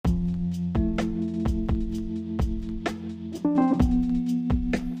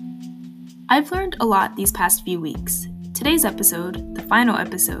I've learned a lot these past few weeks. Today's episode, the final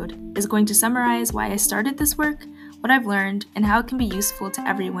episode, is going to summarize why I started this work, what I've learned, and how it can be useful to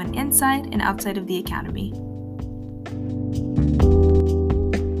everyone inside and outside of the Academy.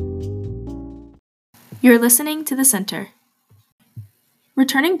 You're listening to The Center.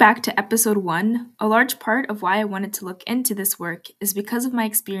 Returning back to episode 1, a large part of why I wanted to look into this work is because of my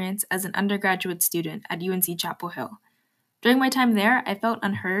experience as an undergraduate student at UNC Chapel Hill. During my time there, I felt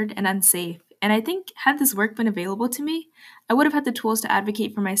unheard and unsafe, and I think had this work been available to me, I would have had the tools to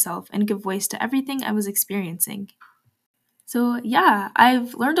advocate for myself and give voice to everything I was experiencing. So yeah,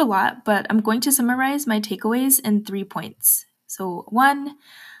 I've learned a lot, but I'm going to summarize my takeaways in 3 points. So 1,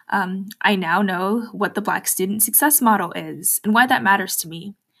 I now know what the Black Student Success Model is and why that matters to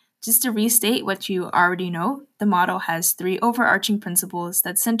me. Just to restate what you already know, the model has 3 overarching principles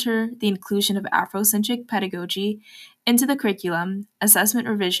that center the inclusion of Afrocentric pedagogy into the curriculum, assessment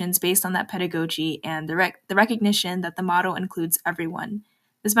revisions based on that pedagogy, and the recognition that the model includes everyone.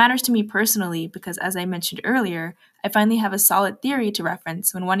 This matters to me personally because, as I mentioned earlier, I finally have a solid theory to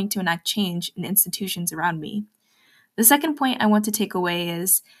reference when wanting to enact change in institutions around me. The second point I want to take away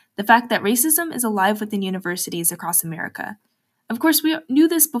is the fact that racism is alive within universities across America. Of course, we knew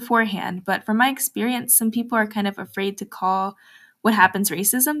this beforehand, but from my experience, some people are kind of afraid to call what happens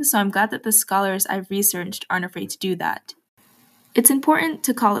racism, so I'm glad that the scholars I've researched aren't afraid to do that. It's important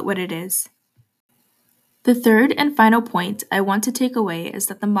to call it what it is. The third and final point I want to take away is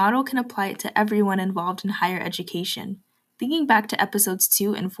that the model can apply to everyone involved in higher education. Thinking back to episodes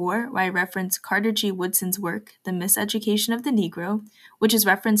 2 and 4, where I referenced Carter G. Woodson's work, The Miseducation of the Negro, which is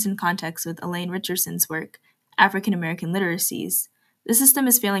referenced in context with Elaine Richardson's work, African American Literacies, the system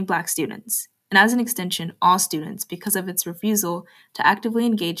is failing Black students, and as an extension, all students, because of its refusal to actively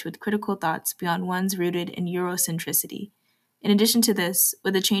engage with critical thoughts beyond ones rooted in Eurocentricity. In addition to this,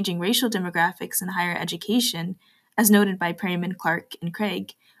 with the changing racial demographics in higher education, as noted by Perryman, Clark, and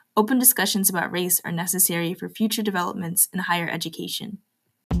Craig, open discussions about race are necessary for future developments in higher education.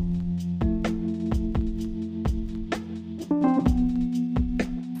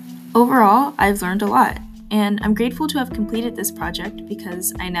 Overall, I've learned a lot, and I'm grateful to have completed this project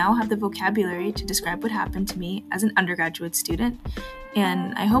because I now have the vocabulary to describe what happened to me as an undergraduate student,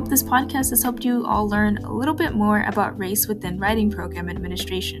 and I hope this podcast has helped you all learn a little bit more about race within writing program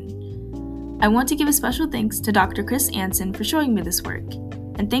administration. I want to give a special thanks to Dr. Chris Anson for showing me this work,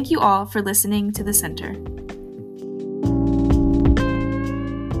 and thank you all for listening to The Center.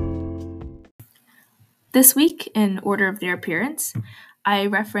 This week, in order of their appearance, I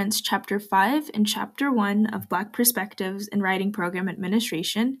referenced Chapter 5 and Chapter 1 of Black Perspectives in Writing Program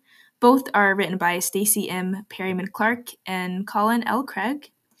Administration. Both are written by Stacey M. Perryman Clark and Colin L.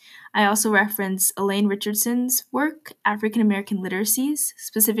 Craig. I also reference Elaine Richardson's work, African American Literacies,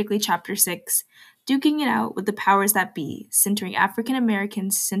 specifically Chapter 6, Duking It Out with the Powers That Be, centering African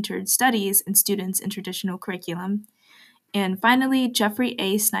American-centered studies and students in traditional curriculum. And finally, Jeffrey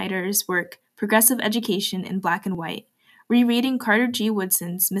A. Snyder's work, Progressive Education in Black and White, rereading Carter G.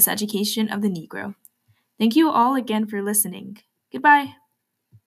 Woodson's Miseducation of the Negro. Thank you all again for listening. Goodbye.